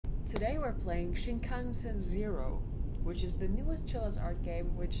Today we're playing Shinkansen 0, which is the newest Chilla's art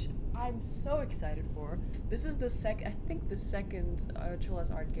game, which I'm so excited for. This is the second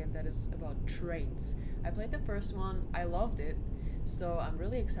Chilla's art game that is about trains. I played the first one, I loved it, so I'm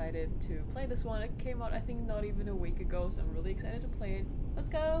really excited to play this one. It came out I think not even a week ago, so I'm really excited to play it. Let's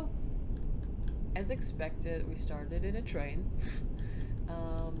go! As expected, we started in a train.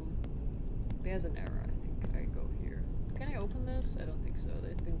 There's an error, I think I go here. Can I open this? I don't think so.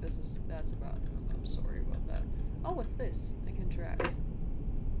 I think that's a bathroom. I'm sorry about that. Oh, what's this? I can interact.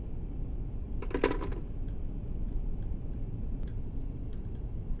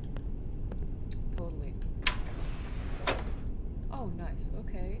 Totally. Oh, nice.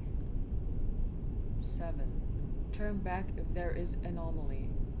 Okay. 7. Turn back if there is anomaly.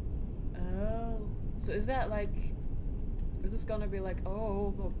 Oh. So is that like... Is this gonna be like...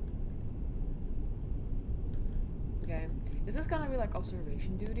 Oh, but... Okay. Is this gonna be like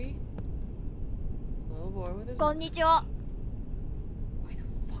observation duty? Little boy with his... Konnichiwa. Why the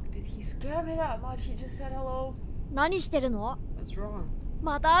fuck did he scare me that much? He just said hello. 何してるの? What's wrong?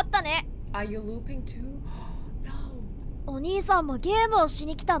 また会ったね. Are you looping too? No. お兄さんもゲームをし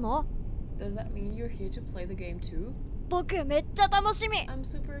に来たの? Does that mean you're here to play the game too? 僕めっちゃ楽しみ. I'm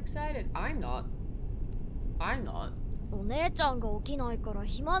super excited. I'm not. お姉ちゃんが起きないから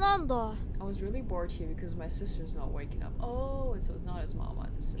暇なんだ. I was really bored here because my sister's not waking up. Oh, so it's not his mom,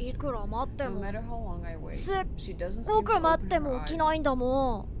 it's his い sister. くら待っても No matter how long I wait, すっ she doesn't seem to ごく open 待って her も eyes. 起きないんだ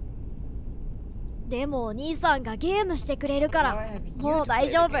もん。でもお兄さんがゲームしてくれるか Now I ら have you もう to 大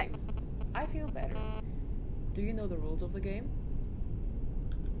play 丈 the 夫。 game. I feel better. Do you know the rules of the game?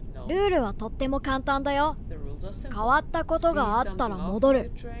 No. ルールはとっても簡単だよ。 The rules are simple. 変わったことがあったら戻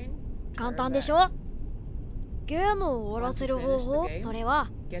る。 簡単でしょ? ゲームを終わらせる方法、それは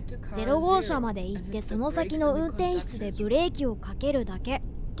0号車まで行ってその先の運転室でブレーキをかけるだけ。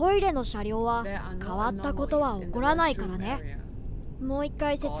トイレの車両は変わったことは起こらないからね。もう一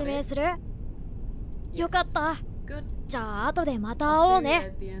回説明する? よかった。じゃあ後でまた会おう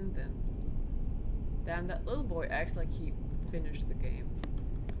ね。 Damn, that little boy acts like he finished the game.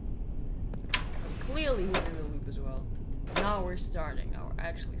 Clearly he's in the loop as well. Now we're starting. Now we're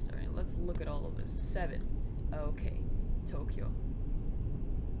actually starting. Let's look at all of this. 7. Okay. Tokyo.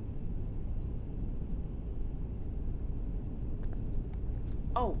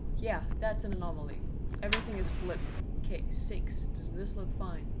 Oh, yeah, that's an anomaly. Everything is flipped. Okay, 6. Does this look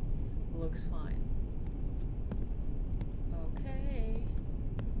fine? Looks fine. Okay.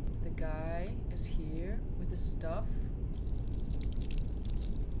 The guy is here with his stuff.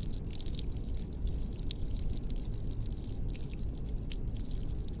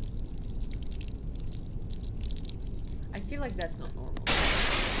 I feel like that's not normal.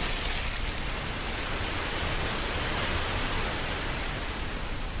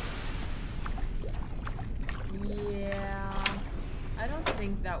 Yeah, I don't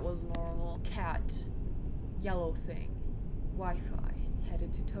think that was normal. Cat, yellow thing, Wi-Fi,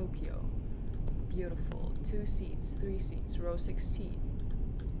 headed to Tokyo. Beautiful. 2 seats, 3 seats, row 16.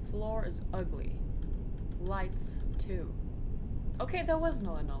 Floor is ugly. Lights 2. Okay, that was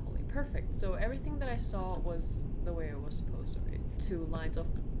no anomaly. Perfect. So everything that I saw was the way it was supposed to be. 2 lines of...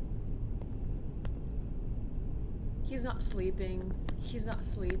 He's not sleeping. He's not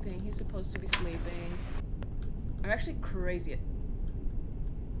sleeping. He's supposed to be sleeping. I'm actually crazy.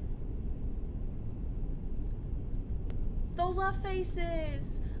 Those are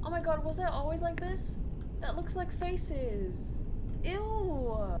faces! Oh my god, was that always like this? That looks like faces.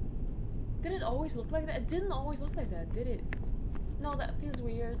 Ew! Did it always look like that? It didn't always look like that, did it? No, that feels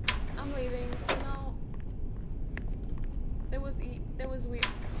weird. I'm leaving. No. That was weird.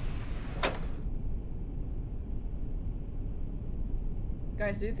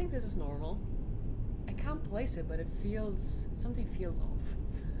 Guys, do you think this is normal? I can't place it, but it feels... something feels off.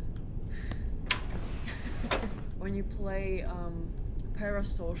 When you play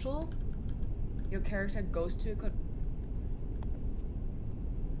Parasocial, your character goes to a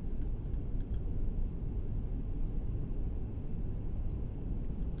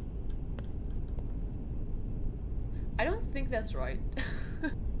I don't think that's right.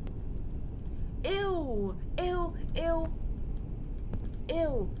 Ew! Ew! Ew!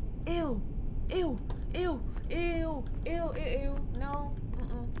 Ew! Ew! Ew! Ew! Ew! Ew! Ew! No!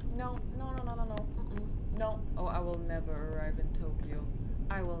 No! No! No! No! No! No! No! Oh, I will never arrive in Tokyo.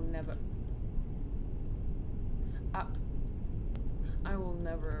 I will never. I will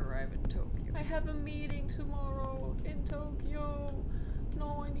never arrive in Tokyo. I have a meeting tomorrow in Tokyo.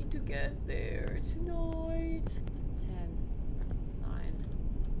 No, I need to get there tonight. 10, 9.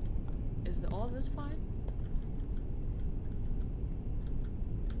 Is all of this fine?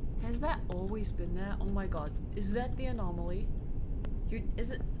 Has that always been that? Oh my god. Is that the anomaly?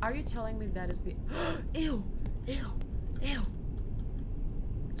 Are you telling me that is the ew! Ew! Ew!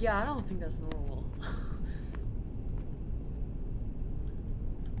 Yeah, I don't think that's normal.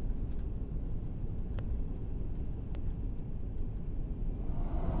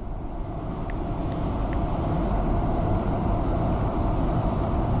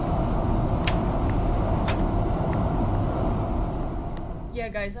 Yeah,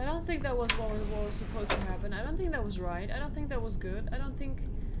 guys, I don't think that was what was supposed to happen. I don't think that was right. I don't think that was good. I don't think...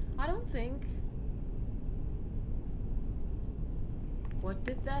 What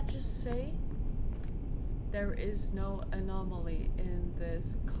did that just say? There is no anomaly in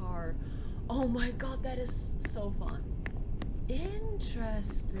this car. Oh my god, that is so fun.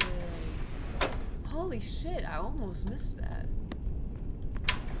 Interesting. Holy shit, I almost missed that.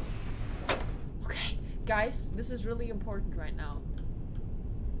 Okay, guys, this is really important right now.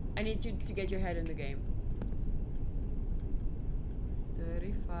 I need you to get your head in the game.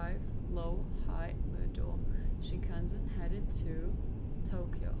 35, low, high, middle. Shinkansen headed to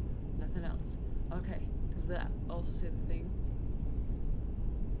Tokyo. Nothing else. Okay, does that also say the thing?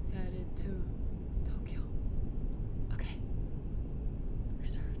 Headed to Tokyo. Okay.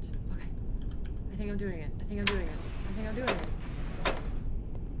 Reserved. Okay. I think I'm doing it. I think I'm doing it.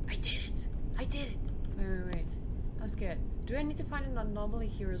 I did it! I did it! Wait. I'm scared. Do I need to find an anomaly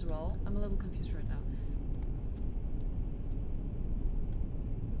here as well? I'm a little confused right now.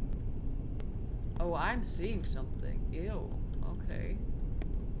 Oh, I'm seeing something. Ew. Okay.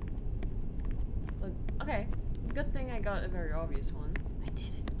 But, okay. Good thing I got a very obvious one. I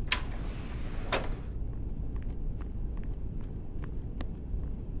did it.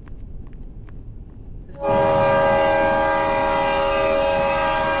 This is...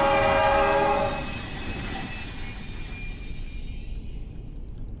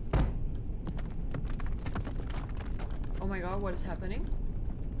 Oh my god, what is happening?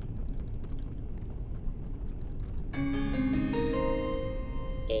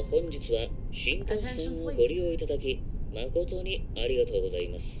 Attention, please. We have stopped momentarily due to an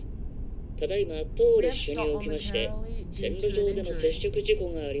injury. There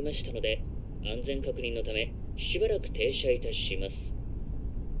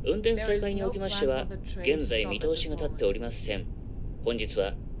is no plan for the train to stop at this moment.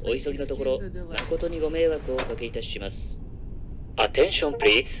 Please excuse the delay. Attention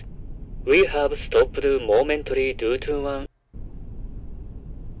please. We have stopped momentarily due to one.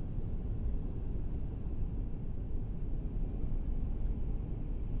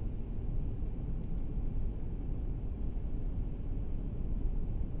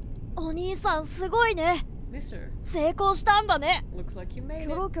 Oni-san, すごいね。 Mister, 成功したんだね。 looks like you made キ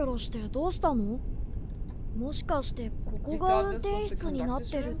ョロ it. キョロしてどうしたの？もしかしてここが運転室になっ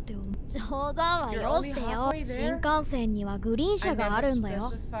てるって思う。冗談はよしてよ。新幹線にはグリーン車があるんだ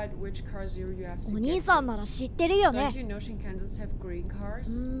よ。お兄さんなら知ってるよね。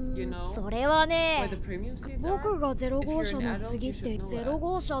それはね、僕が0号車の次って0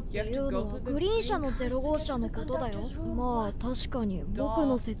号車っていうのはグリーン車の0号車のことだよ。まあ確かに僕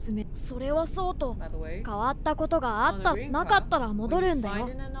の説明。それはそうと変わったことがあったなかったら戻るんだよ。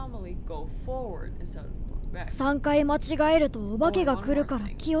3回間違えるとお化けが来るから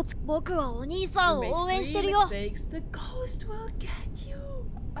気をつけ。僕はお兄さんを応援してるよ。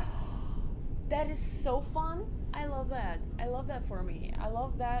That is so fun. I love that. I love that for me. I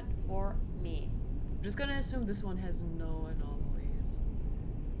love that for me. I'm just gonna assume this one has no anomalies.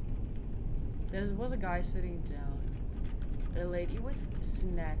 There was a guy sitting down. A lady with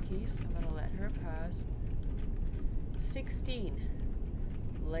snackies. I'm gonna let her pass. 16.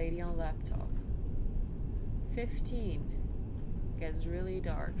 Lady on laptop. 15. Gets really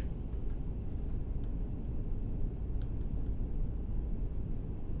dark.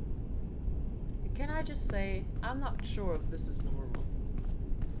 Can I just say, I'm not sure if this is normal.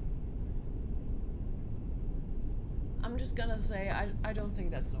 I'm just gonna say, I don't think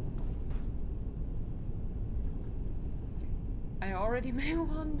that's normal. I already made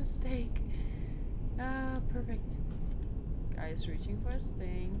one mistake. Ah, perfect. Guy's reaching for his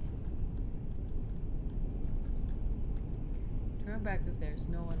thing. Turn back if there's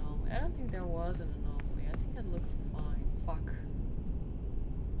no anomaly. I don't think there was an anomaly. I think it looked fine. Fuck.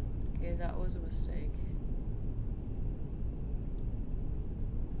 Okay, that was a mistake.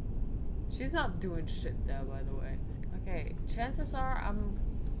 She's not doing shit there, by the way. Okay, chances are I'm...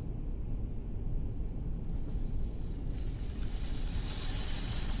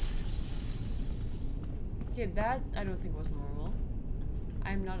 Okay, that I don't think was normal.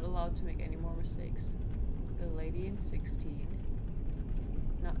 I'm not allowed to make any more mistakes. The lady in 16.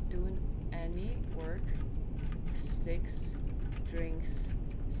 Not doing any work. Sticks, drinks,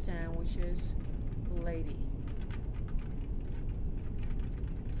 sandwiches, lady.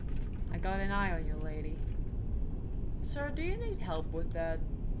 I got an eye on you, lady. Sir, do you need help with that?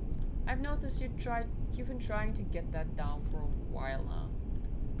 I've noticed you've been trying to get that down for a while now.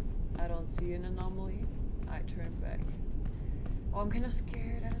 I don't see an anomaly. I turn back. Oh, I'm kind of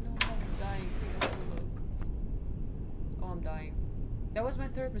scared. I don't know how I'm dying. Let's look. Oh, I'm dying. That was my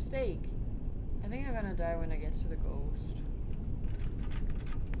third mistake. I think I'm gonna die when I get to the ghost.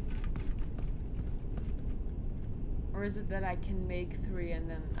 Or is it that I can make 3 and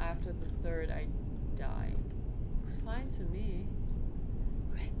then after the third I die? Looks fine to me.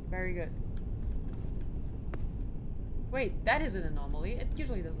 Okay, very good. Wait, that is an anomaly. It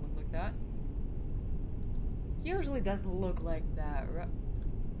usually doesn't look like that. Usually doesn't look like that, right?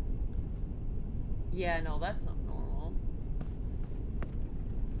 Yeah, no, that's not normal.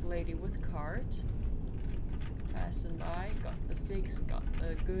 Lady with cart. Passing by, got the sticks, got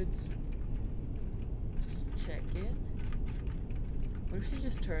the goods. Just check it. What if she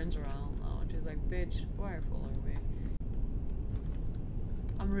just turns around now and she's like, bitch, why are you following me?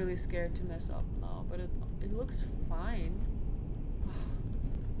 I'm really scared to mess up now, but it looks fine.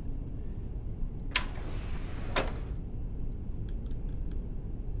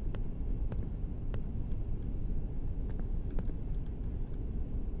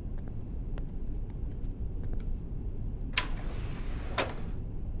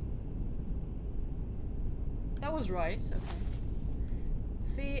 That was right, okay.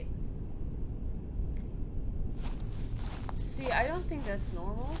 See, I don't think that's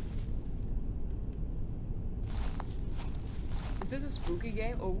normal. Is this a spooky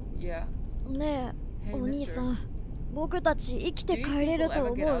game? Oh, yeah. ねえ、 Hey, お兄 mister. さん、僕たち生き Do て you 帰 think れる we'll と ever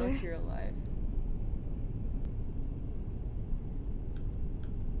思 get out う of here alive?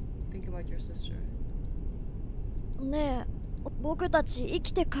 Think about your sister. ねえ、僕たち生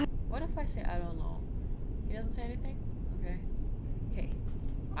きて帰 What if I say I don't know? He doesn't say anything? Okay. Okay.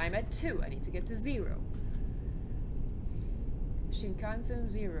 I'm at 2. I need to get to 0. Shinkansen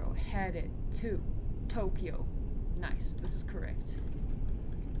 0. Headed to Tokyo. Nice. This is correct.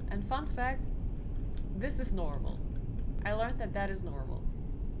 And fun fact, this is normal. I learned that that is normal.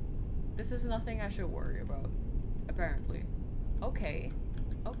 This is nothing I should worry about. Apparently. Okay.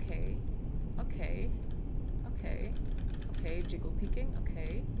 Okay. Okay. Okay. Okay. Jiggle peeking.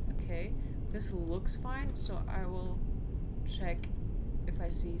 Okay. Okay. This looks fine, so I will check if I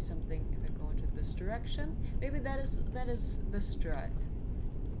see something if I go into this direction. Maybe that is the strat.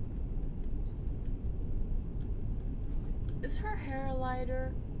 Is her hair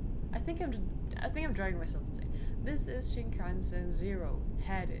lighter? I think I'm driving myself insane. This is Shinkansen 0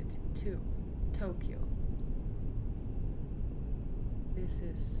 headed to Tokyo. This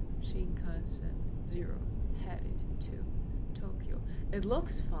is Shinkansen 0 headed to Tokyo. It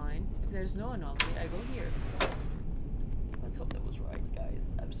looks fine. If there's no anomaly, I go here. Let's hope that was right,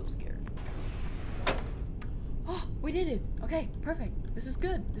 guys. I'm so scared. Oh, we did it! Okay, perfect. This is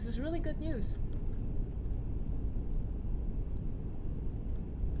good. This is really good news.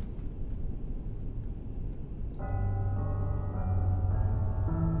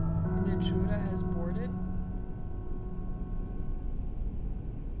 And then Shura has boarded.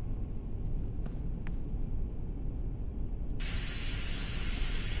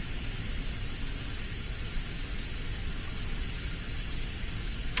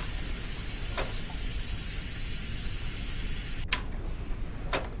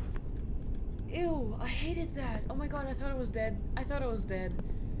 Ew, I hated that. Oh my god, I thought it was dead. I thought it was dead.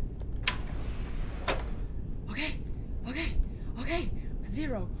 Okay, okay, okay.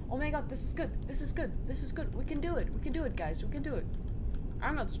 0. Oh my god, this is good. This is good. This is good. We can do it. We can do it, guys. We can do it.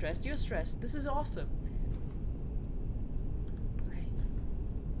 I'm not stressed. You're stressed. This is awesome. Okay.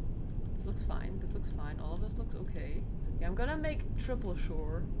 This looks fine. This looks fine. All of this looks okay. Yeah, I'm gonna make triple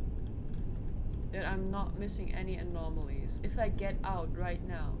sure that I'm not missing any anomalies. If I get out right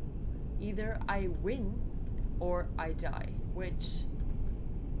now, either I win or I die, which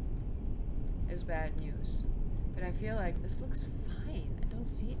is bad news. But I feel like this looks fine. I don't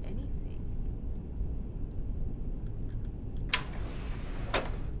see anything.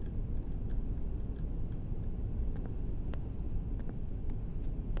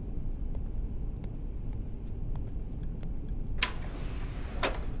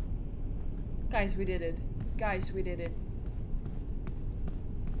 Guys, we did it. Guys, we did it.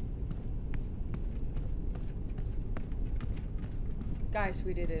 Guys,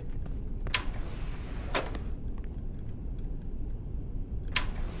 we did it.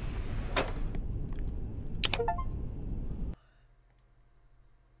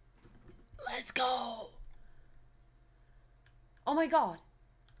 Let's go! Oh my god!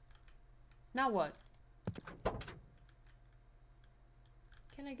 Now what?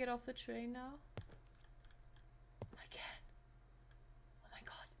 Can I get off the train now? I can. Oh my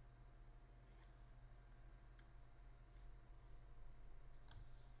god.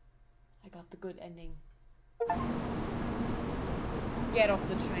 I got the good ending. Get off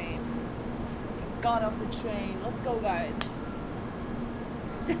the train. Got off the train. Let's go, guys.